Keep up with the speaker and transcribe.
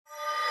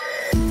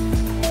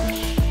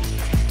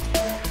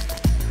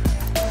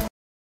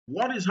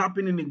What is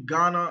happening in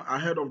Ghana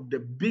ahead of the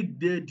big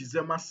day,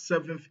 December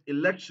 7th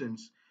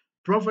elections?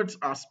 Prophets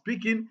are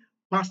speaking,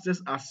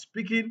 pastors are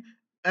speaking,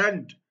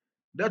 and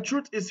the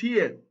truth is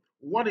here.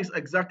 What is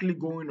exactly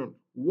going on?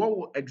 What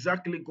will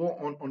exactly go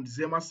on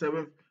December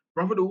 7th?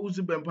 Prophet Owusu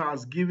Bempah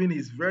has given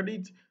his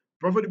verdict.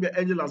 Prophet Ibe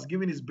Angel has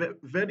given his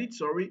verdict,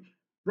 sorry.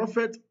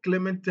 Prophet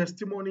Clement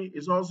testimony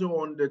is also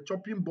on the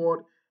chopping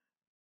board.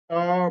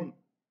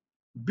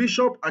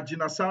 Bishop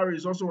AgyinAsare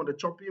is also on the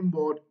chopping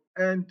board,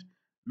 and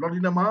Lord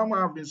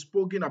Mahama have been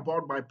spoken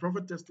about by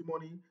Prophet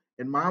Testimony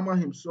and Mahama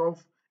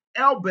himself.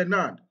 El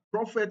Bernard,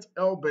 Prophet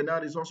El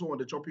Bernard is also on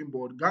the chopping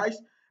board. Guys,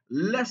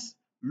 let's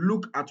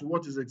look at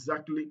what is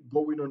exactly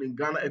going on in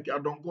Ghana. Eke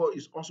Adongo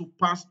is also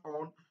passed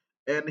on,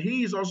 and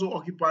he is also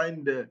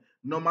occupying the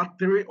number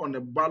 3 on the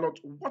ballot.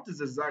 What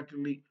is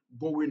exactly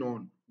going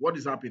on? What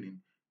is happening?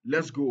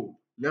 Let's go.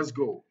 Let's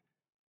go.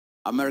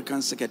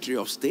 American Secretary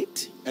of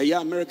State,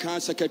 Yeah, American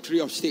Secretary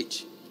of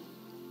State.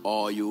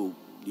 or you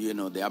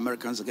know, the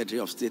American Secretary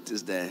of State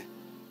is the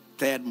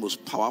third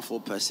most powerful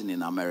person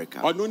in America.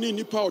 Ɔno ne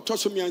nipa a ɔtɔ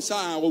so mmiɛnsa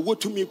a ɔwɔ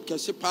tumi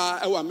kɛse paa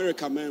ɛwɔ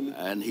America man mu.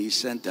 And he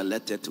sent a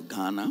letter to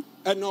Ghana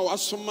Ɛna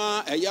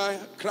wasoma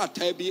ɛyɛ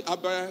krataa bi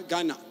aba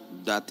Ghana.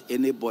 that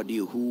anybody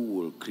who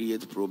will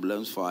create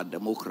problems for our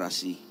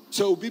democracy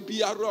Sɛ obi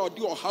biara a ɔde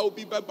ɔhaw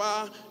bi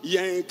bɛba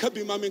yɛn ka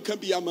bi ma menka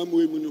bi ama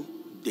mu emu no.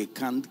 they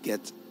can't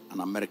get an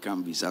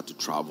American visa to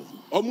travel.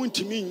 Ɔmo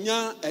ntumi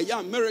nya ɛyɛ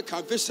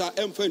America visa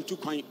ɛmfa ntu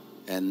kwan.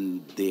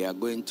 And they are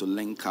going to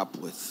link up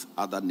with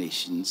other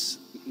nations.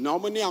 Na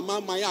ɔmo ne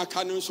amanaman a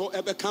aka no nso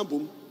ɛbɛka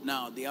bom.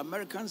 Now, the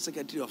American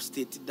Secretary of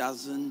State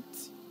doesn't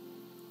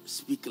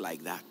speak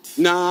like that.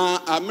 Na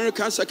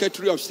American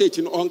Secretary of State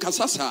no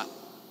ɔnkasa saa.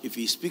 If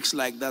he speaks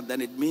like that,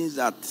 then it means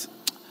that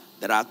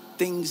there are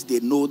things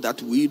they know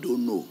that we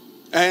don't know.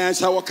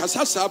 Sɛ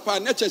wɔkasa saa paa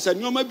na kyerɛ sɛ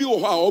nneɛma bi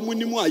wɔ hɔ a ɔmo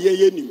nim a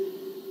yɛyɛ nim.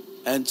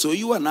 And so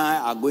you and I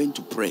are going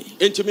to pray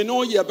Enti me ne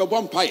wo yɛ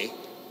bɛbɔ mpaeɛ.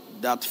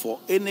 that for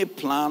any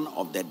plan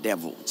of the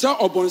devil Sɛ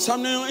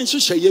ɔbɔnsam no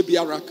nhyehyɛeɛ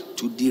biara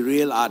to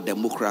derail our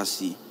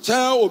democracy,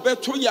 sɛ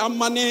ɔbɛto yɛ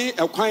ama ne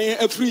ɛkwan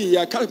afiri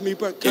yɛ ka mi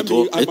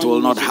it will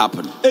not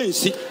happen.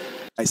 ɛnsi.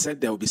 I said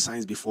there will be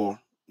signs before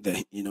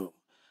the,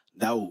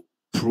 that will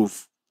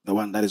prove the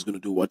one that is going to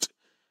do what?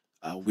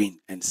 Win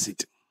and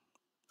sit.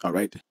 All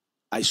right.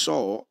 I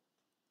saw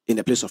in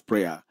the place of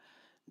prayer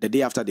the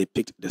day after they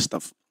picked the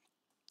stuff.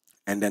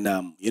 And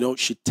then,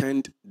 she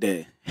turned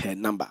her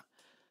number,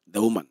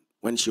 the woman,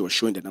 when she was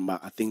showing the number,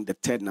 I think the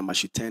third number,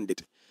 she turned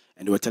it.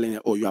 And they were telling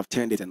her, oh, you have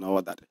turned it and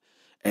all that.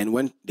 And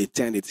when they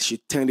turned it, she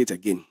turned it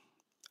again.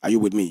 Are you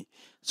with me?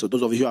 So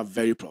those of you who are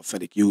very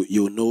prophetic,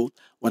 you know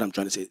what I'm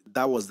trying to say.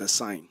 That was the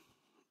sign.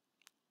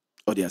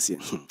 Oh, they are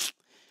saying,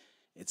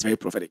 it's very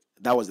prophetic.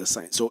 That was the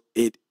sign. So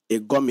it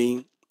got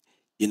me,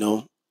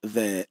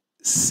 the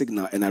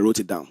signal, and I wrote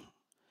it down.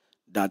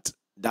 That's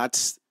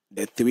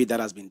the 3 that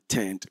has been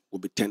turned will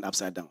be turned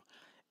upside down.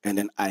 And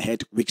then I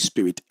had weak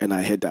spirit, and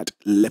I had that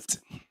left.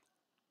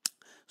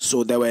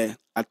 So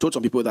I told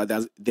some people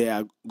that there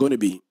are going to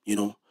be,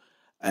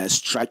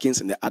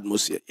 strikings in the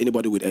atmosphere.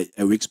 Anybody with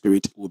a weak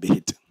spirit will be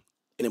hit.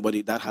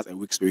 Anybody that has a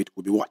weak spirit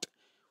will be what?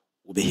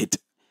 Will be hit.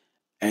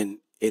 And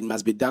it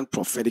must be done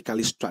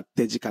prophetically,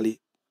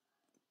 strategically,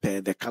 per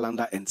the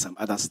calendar and some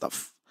other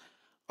stuff.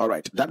 All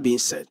right. That being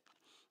said,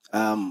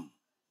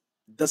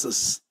 this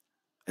is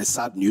a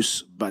sad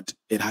news, but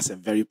it has a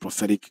very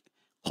prophetic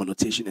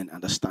connotation and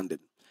understanding,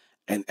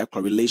 and a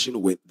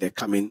correlation with the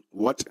coming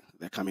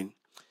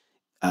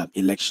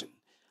election.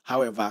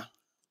 However,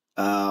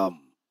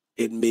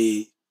 it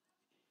may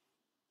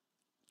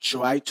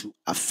try to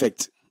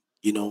affect,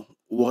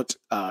 what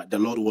the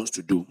Lord wants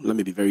to do. Let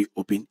me be very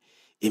open.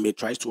 It may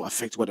try to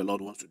affect what the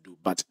Lord wants to do,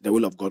 but the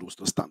will of God will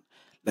still stand.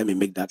 Let me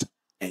make that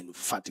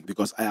emphatic,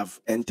 because I have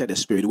entered the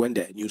spirit when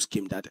the news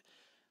came that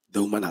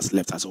the woman has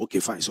left. I said, okay,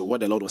 fine. So what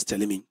the Lord was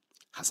telling me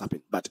has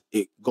happened. But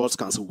God's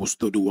counsel will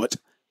still do what?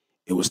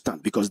 It will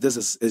stand. Because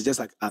it's just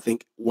like, I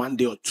think, 1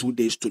 day or 2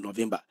 days to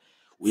November.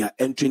 We are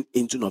entering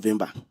into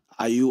November.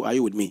 Are you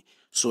with me?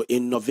 So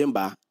in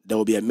November, there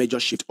will be a major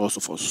shift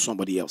also for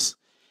somebody else.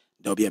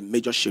 There will be a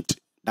major shift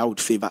that would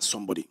favor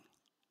somebody.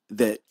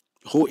 The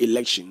whole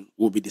election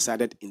will be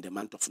decided in the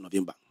month of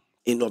November.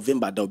 In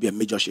November, there will be a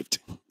major shift.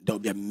 There will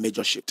be a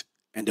major shift.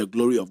 And the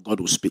glory of God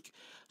will speak.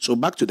 So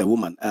back to the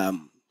woman,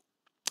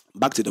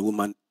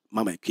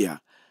 Mama Kia.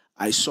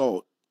 I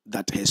saw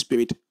that her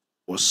spirit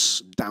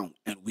was down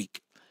and weak.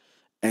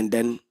 And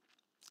then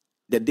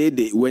the day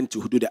they went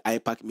to do the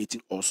IPAC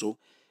meeting also,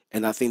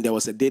 and I think there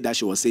was a day that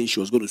she was saying she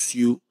was going to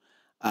sue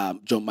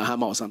John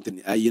Mahama or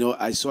something.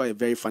 I saw a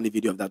very funny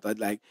video of that,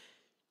 like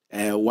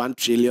 1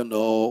 trillion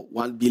or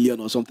 1 billion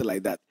or something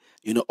like that.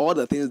 All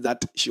the things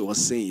that she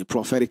was saying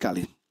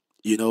prophetically,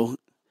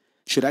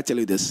 should I tell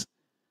you this?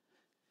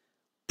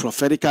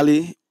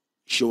 Prophetically,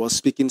 she was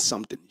speaking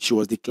something. She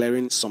was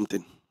declaring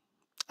something.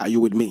 Are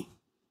you with me?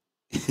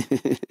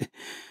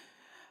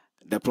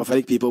 The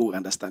prophetic people will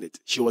understand it.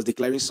 She was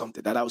declaring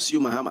something that I'll sue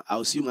Mahama.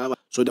 I'll sue Mahama.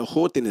 So the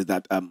whole thing is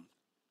that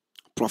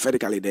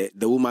prophetically,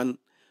 the woman,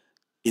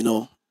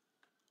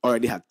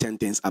 already had 10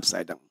 things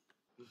upside down.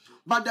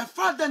 But the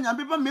fact that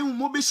Nyambiba me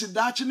mobi si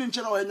dachi ni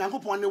nchela o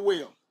Nyankopon ne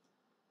will.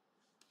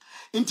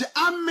 Into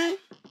ame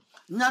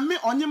Nyame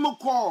onye mo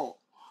call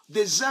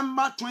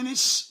December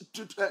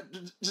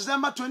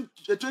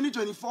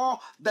 2024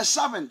 the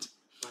 7th.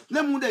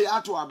 Ne mu de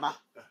ya to aba.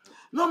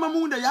 No ma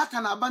mu de ya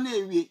kan aba na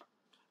ewie.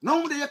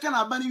 No mu de ya kan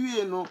aba na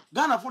wie no.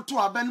 Ghana for to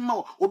aba ni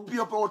ma obi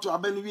opo to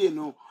aba ni wie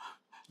no.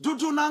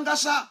 Dudu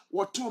nangasa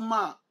woto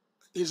ma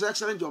His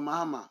Excellency John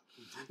Mahama.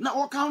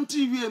 Now our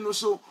county we no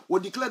so we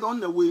declared on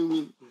the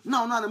win.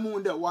 Now na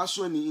mu de was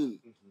so ni in.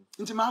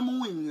 Inti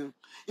Mahama win.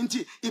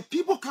 Inti if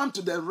people come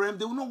to the realm,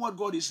 they will know what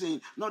God is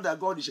saying, not that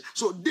God is saying.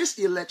 So this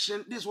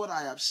election, this is what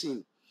I have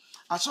seen.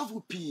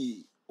 Asofu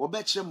P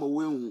obeche mo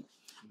wen.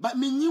 But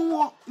me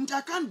knew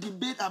I can't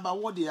debate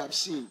about what they have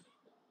seen.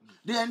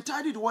 They are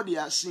entitled to what they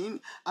have seen.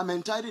 I'm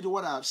entitled to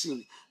what I have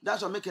seen.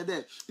 That's what make it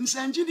there. In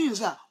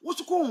Sanjinza,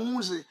 what's called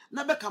Muze,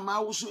 Nabekama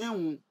also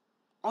en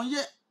on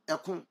ye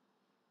ekun.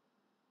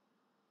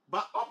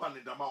 But up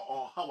and down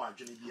on how I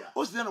journey here.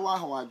 What's then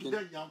how I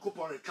Then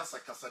Yankopon Casa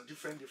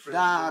different.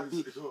 That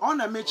be on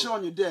a make sure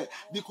on you there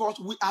because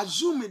we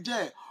assume it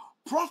there.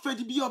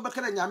 Prophet be your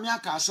becker and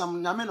Yamiaka,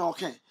 some Yamen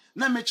okay.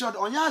 Now make sure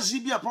on ya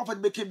zibia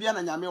prophet Bekebian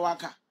and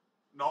Yamiwaka.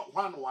 Not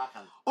one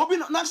wakan. Obi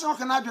no next one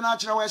can I be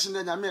natural west in the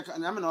Yamaka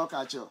and Yamen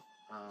okay.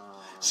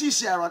 See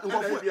Sarah and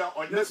go for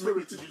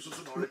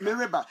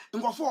Mereba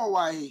and go for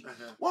why.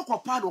 What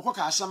part of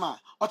Wakasama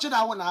or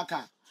Cheda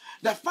Wanaka.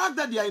 The fact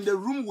that they are in the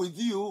room with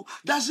you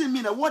doesn't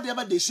mean that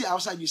whatever they say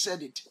outside, you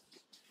said it.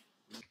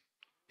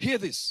 Hear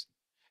this.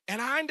 And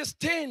I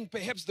understand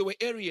perhaps there were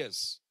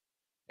areas.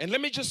 And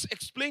let me just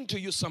explain to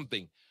you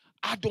something.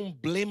 I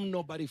don't blame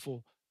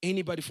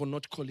anybody for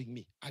not calling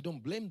me. I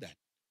don't blame that.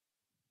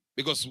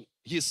 Because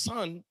his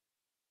son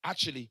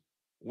actually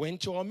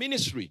went to our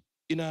ministry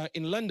in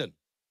London.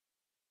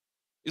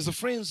 He's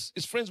friends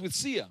with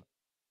Sia.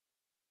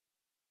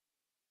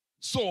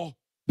 So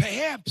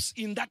perhaps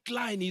in that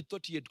line, he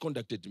thought he had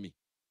contacted me.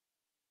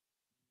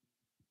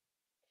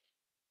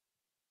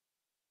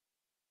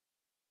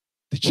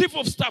 The chief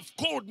of staff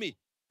called me.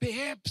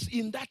 Perhaps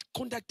in that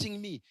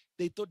contacting me,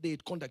 they thought they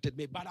had contacted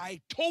me. But I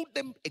told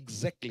them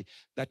exactly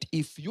that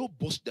if your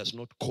boss does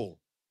not call,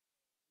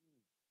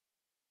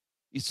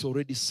 it's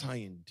already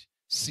signed,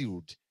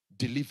 sealed,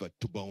 delivered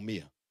to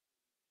Bawumia.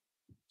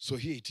 So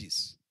here it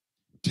is,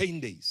 10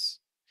 days.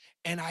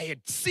 And I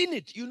had seen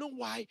it. You know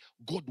why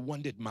God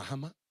wanted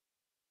Mahama?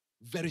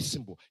 Very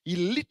simple. He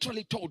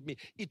literally told me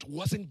it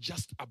wasn't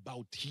just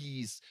about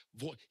his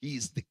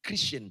the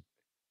Christian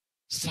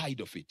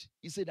side of it.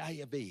 He said, I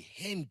have a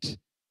hand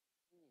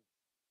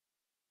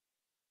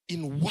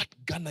in what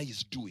Ghana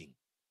is doing.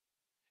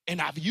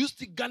 And I've used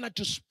the Ghana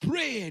to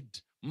spread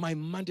my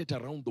mandate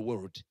around the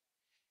world.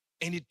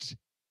 And it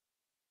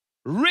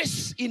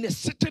rests in a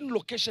certain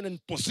location and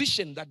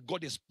position that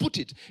God has put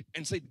it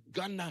and said,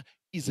 Ghana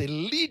is a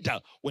leader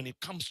when it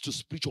comes to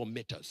spiritual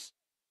matters.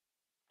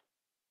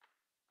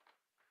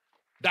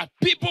 That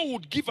people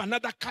would give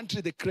another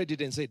country the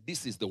credit and say,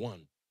 this is the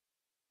one.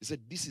 He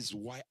said, this is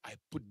why I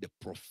put the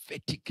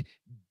prophetic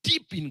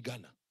deep in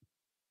Ghana.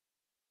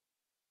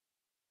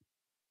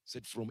 He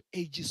said, from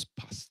ages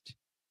past,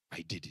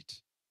 I did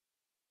it.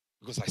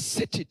 Because I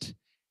set it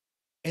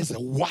as a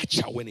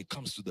watcher when it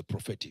comes to the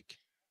prophetic.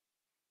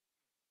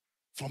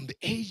 From the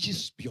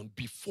ages beyond,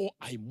 before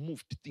I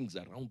moved things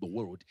around the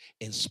world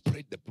and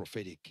spread the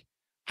prophetic,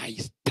 I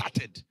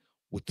started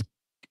with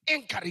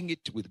anchoring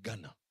it with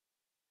Ghana.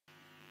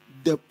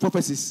 The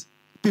prophecies,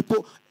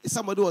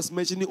 somebody was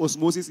mentioning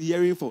osmosis,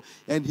 hearing for,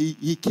 and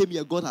he came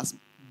here. God has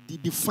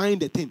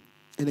defined the thing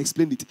and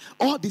explained it.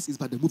 All this is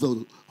by the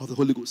move of the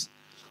Holy Ghost.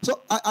 So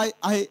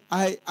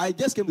I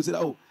just came to say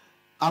that, oh,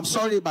 I'm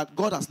sorry, but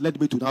God has led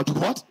me to now to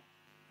what?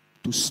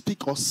 To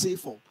speak or say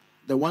for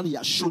the one He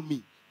has shown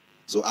me.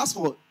 So as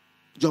for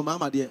John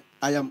Mahama there,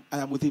 I am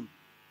with him.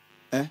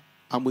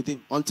 I'm with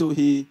him until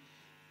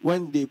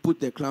when they put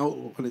the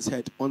crown on his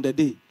head on the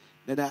day,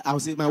 then I'll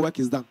say my work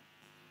is done.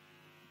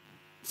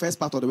 First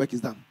part of the work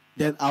is done.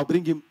 Then I'll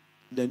bring him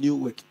the new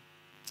work.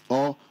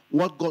 Or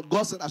what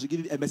God said I should give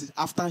him a message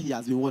after he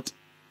has been what?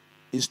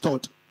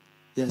 Installed.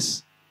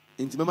 Yes.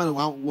 In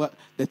what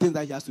the things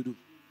that he has to do.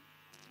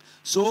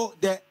 So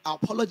the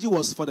apology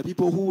was for the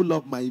people who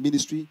love my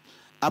ministry.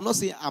 I'm not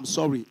saying I'm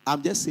sorry.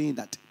 I'm just saying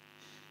that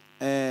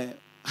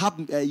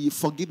you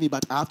forgive me,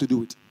 but I have to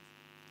do it.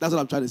 That's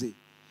what I'm trying to say.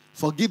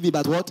 Forgive me,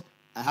 but what?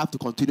 I have to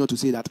continue to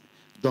say that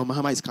Don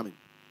Mahama is coming.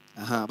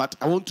 But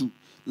I want to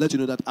let you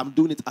know that I'm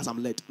doing it as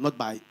I'm led, not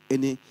by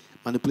any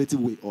manipulative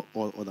way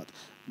or that.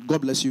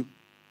 God bless you.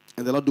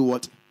 And the Lord do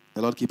what?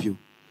 The Lord keep you.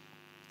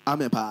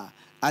 Amen.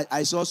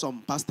 I saw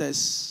some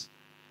pastors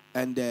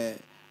and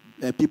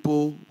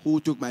people who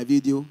took my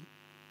video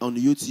on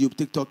YouTube,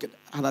 TikTok, and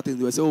other things.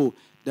 They will say, oh,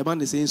 the man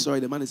is saying sorry.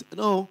 The man is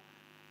saying, no,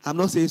 I'm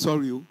not saying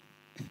sorry.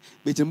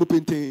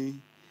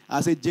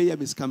 I said,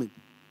 JM is coming.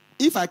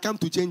 If I come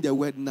to change the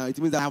word now, it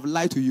means I have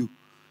lied to you.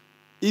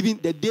 Even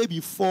the day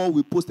before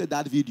we posted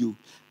that video,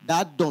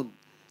 that done,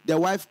 the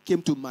wife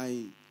came to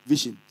my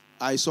vision.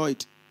 I saw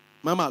it.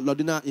 Mama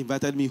Lodina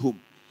invited me home.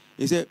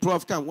 He said,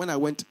 Prof, come. When I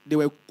went, they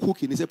were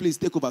cooking. He said, please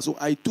take over. So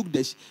I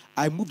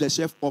moved the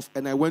chef off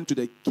and I went to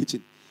the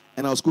kitchen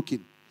and I was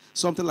cooking.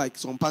 Something like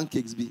some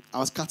pancakes. I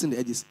was cutting the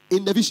edges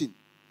in the vision.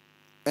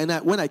 And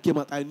when I came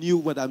out, I knew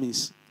what that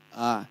means.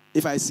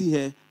 If I see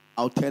her,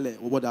 I'll tell her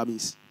what that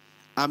means.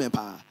 I'm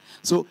empowered.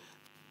 So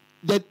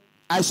that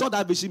I saw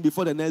that vision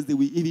before the next day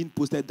we even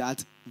posted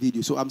that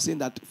video. So I'm saying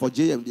that for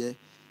JM there,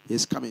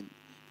 he's coming.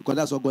 Because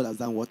that's what God has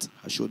done, what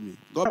has showed me.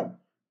 God.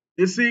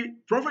 You see,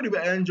 Prophet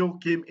Angel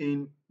came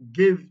in,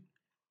 gave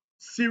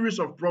series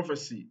of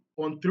prophecy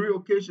on 3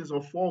 occasions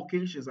or 4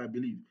 occasions, I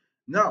believe.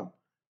 Now,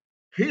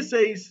 he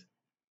says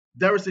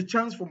there is a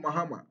chance for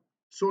Mahama.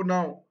 So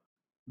now,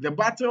 the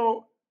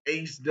battle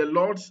is the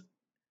Lord's.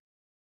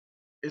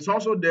 It's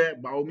also there.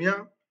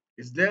 Bawumia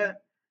is there,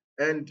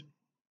 and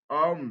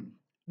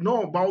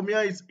no,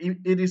 Bawumia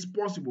it is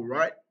possible,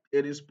 right?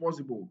 It is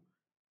possible,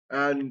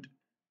 and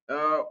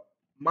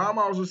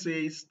Mama also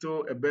says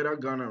still a better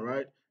Ghana,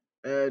 right?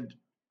 And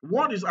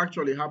what is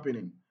actually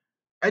happening?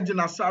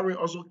 AgyinAsare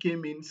also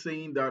came in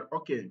saying that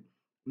okay,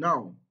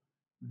 now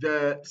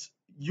the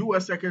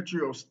U.S.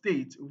 Secretary of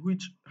State, who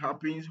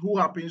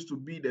happens to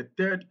be the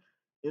third,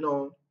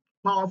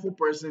 powerful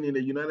person in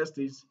the United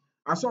States.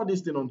 I saw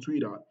this thing on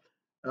Twitter.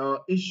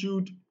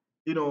 Issued,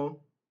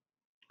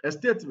 a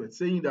statement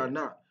saying that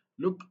now,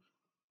 look,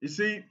 you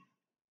see,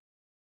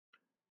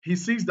 he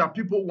sees that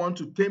people want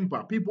to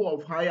temper, people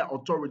of higher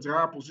authority,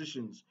 higher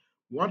positions,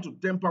 want to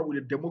temper with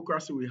the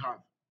democracy we have.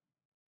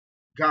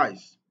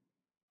 Guys,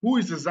 who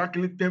is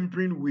exactly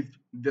tempering with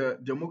the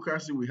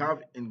democracy we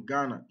have in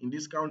Ghana, in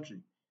this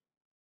country?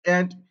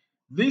 And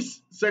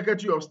this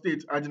Secretary of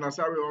State,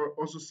 AgyinAsare,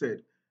 also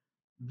said,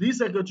 this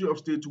Secretary of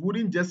State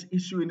wouldn't just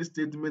issue any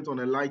statement on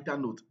a lighter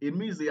note. It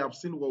means they have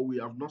seen what we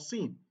have not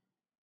seen,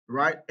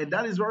 right? And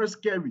that is very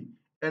scary.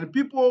 And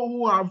people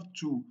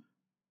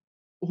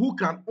who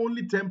can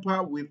only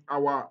temper with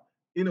our,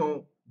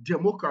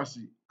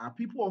 democracy are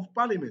people of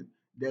parliament,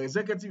 the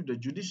executive, the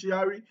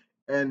judiciary,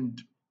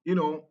 and,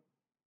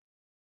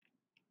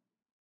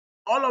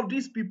 all of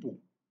these people.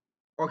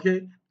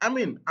 Okay, I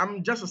mean,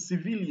 I'm just a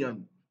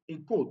civilian,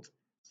 in quote,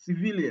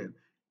 civilian.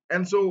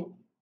 And so,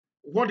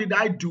 what did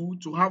I do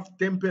to have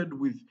tempered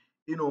with,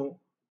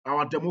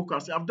 our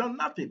democracy? I've done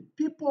nothing.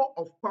 People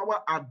of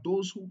power are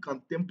those who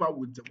can temper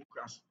with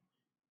democracy.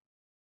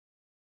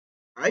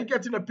 Are you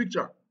getting a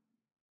picture?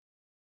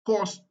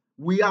 Because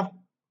we have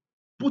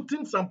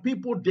putting some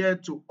people there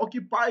to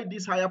occupy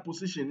these higher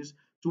positions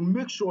to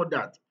make sure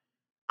that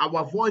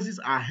our voices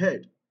are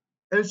heard.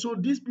 And so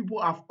these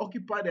people have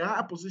occupied a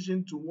higher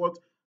position to what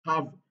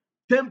have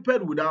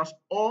tempered with us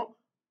or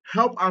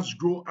help us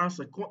grow as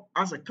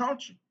a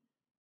country.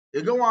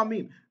 You get what I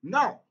mean?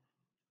 Now,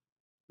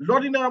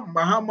 Lordina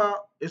Mahama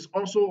is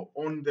also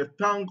on the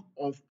tongue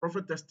of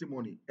prophet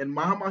testimony, and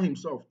Mahama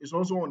himself is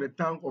also on the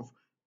tongue of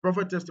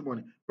prophet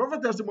testimony.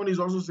 Prophet testimony is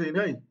also saying,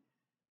 hey,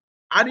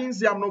 I didn't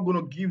say I'm not going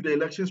to give the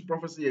elections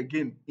prophecy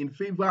again in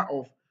favor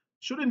of,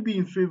 shouldn't be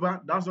in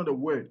favor, that's not the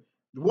word.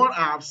 What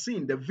I have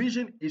seen, the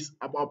vision is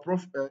about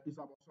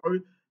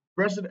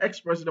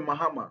ex-president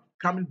Mahama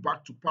coming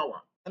back to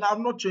power. And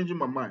I'm not changing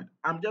my mind.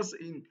 I'm just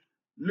saying,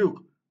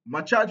 look,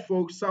 my church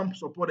folks, some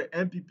support the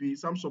NPP,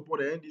 some support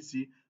the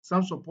NDC,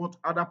 some support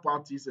other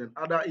parties and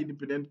other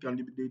independent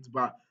candidates.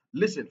 But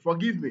listen,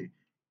 forgive me.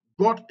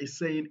 God is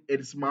saying it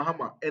is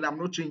Mahama, and I'm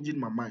not changing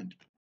my mind.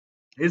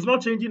 He's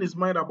not changing his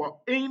mind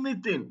about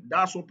anything.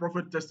 That's what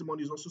prophet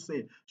testimony is also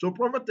saying. So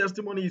prophet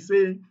testimony is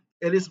saying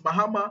it is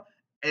Mahama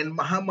and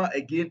Mahama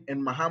again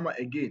and Mahama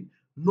again.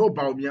 No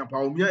Bawumia.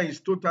 Bawumia is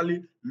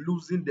totally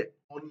losing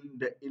on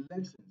the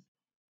elections.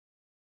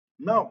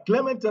 Now,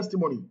 Clement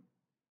testimony.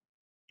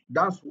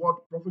 That's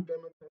what prophet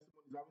Clement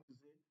testimony is having to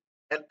say.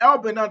 And El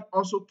Bernard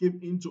also came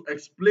in to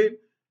explain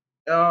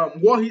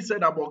what he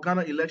said about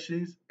Ghana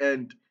elections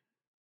and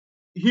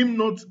him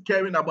not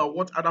caring about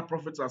what other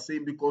prophets are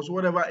saying, because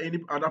whatever any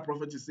other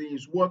prophet is saying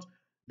is what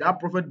that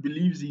prophet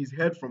believes he's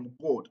heard from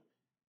God.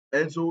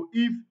 And so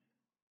if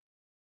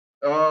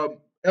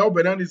El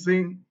Benan is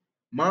saying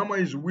Mama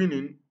is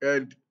winning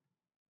and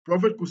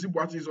Prophet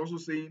Kusibwati is also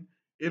saying,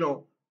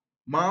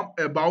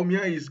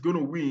 Bawumia is going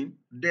to win,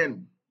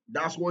 then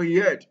that's what he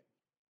heard.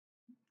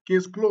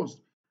 Case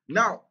closed.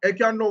 Now,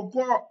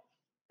 Ekanoko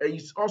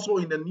is also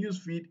in the news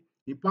feed.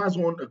 He passed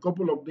on a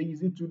couple of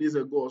days, 2 days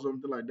ago or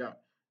something like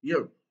that.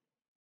 Yeah.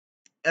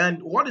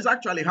 And what is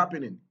actually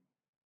happening?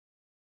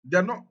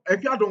 They're not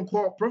Ekia don't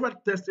call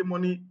prophet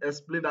testimony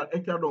explained that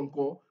Ekia don't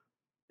call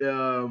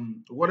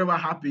whatever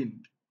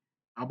happened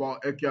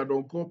about Ekia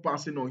don't call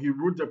passing on. He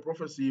wrote the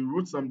prophecy, he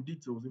wrote some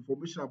details,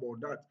 information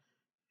about that.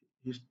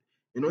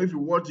 If you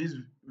watch this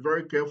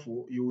very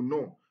careful, you will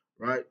know,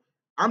 right?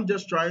 I'm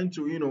just trying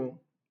to,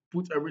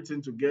 put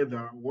everything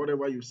together,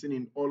 whatever you've seen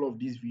in all of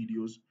these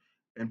videos,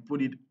 and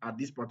put it at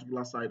this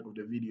particular side of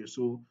the video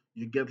so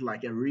you get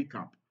like a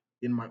recap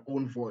in my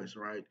own voice,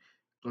 right?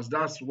 Because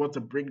that's what a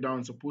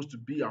breakdown is supposed to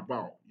be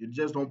about. You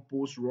just don't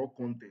post raw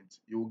content,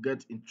 you will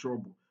get in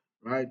trouble,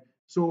 right?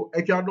 So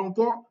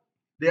Ekiadonko,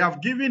 They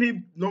have given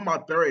him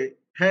number 3,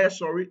 her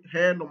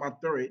number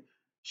 3.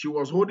 She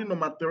was holding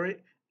number 3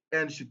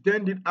 and she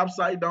turned it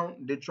upside down.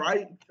 They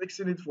tried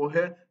fixing it for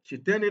her. She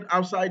turned it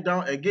upside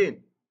down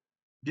again.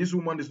 This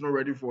woman is not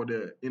ready for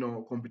the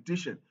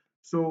competition.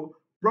 So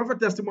Prophet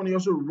Testimony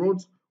also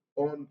wrote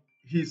on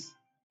his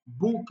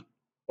book,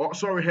 or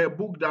sorry, her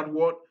book, that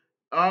what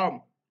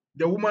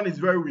the woman is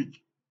very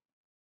weak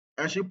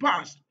and she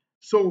passed.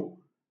 So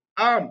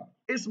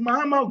is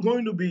mahama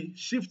going to be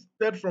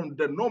shifted from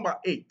the number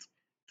 8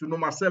 to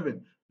number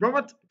 7?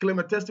 Prophet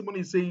Clement Testimony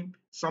is saying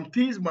some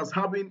things must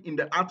happen in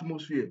the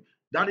atmosphere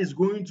that is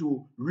going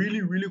to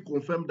really, really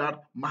confirm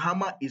that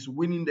Mahama is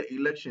winning the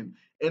election.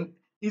 And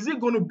is it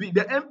going to be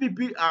the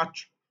MPP are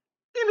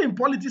even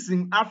politics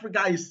in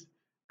Africa is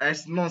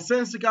as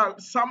nonsensical.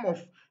 Some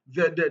of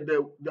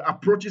the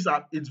approaches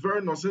are, it's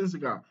very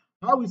nonsensical.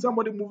 How is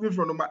somebody moving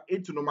from number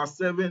 8 to number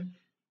 7?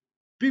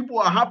 People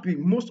are happy.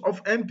 Most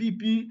of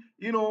MPP,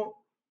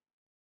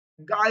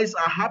 guys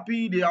are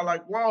happy. They are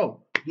like,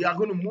 wow, they are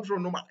going to move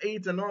from number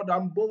 8 and all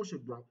that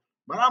bullshit, bro.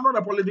 But I'm not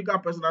a political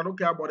person. I don't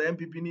care about the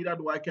MPP. Neither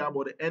do I care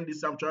about the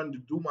NDC. I'm trying to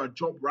do my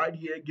job right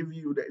here, giving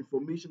you the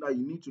information that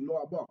you need to know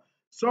about.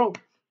 So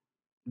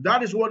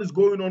that is what is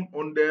going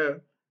on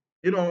there,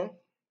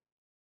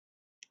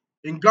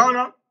 in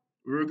Ghana,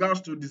 with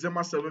regards to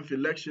December 7th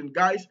election.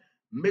 Guys,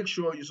 make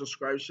sure you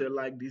subscribe, share,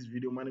 like this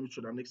video. My name is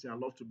Choda Nixon. I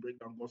love to break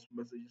down gospel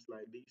messages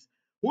like this.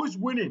 Who is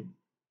winning?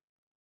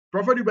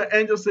 Prophet Iba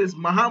Angel says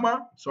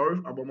Mahama. Sorry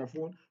about my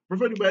phone.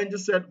 Prophet Iba Angel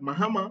said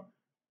Mahama.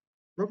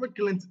 Prophet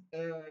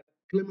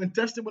Clement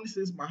Testimony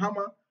says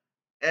Mahama.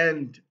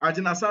 And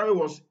AgyinAsare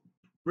was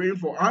praying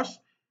for us.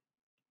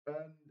 And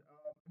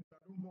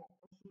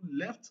also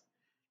left.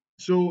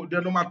 So the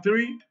number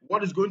 3,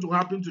 what is going to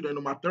happen to the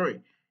number 3?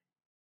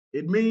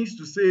 It means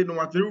to say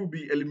number 3 will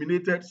be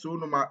eliminated. So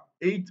number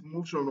 8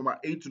 moves from number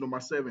 8 to number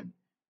 7.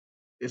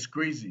 It's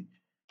crazy.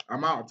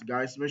 I'm out,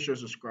 guys. Make sure you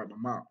subscribe.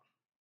 I'm out.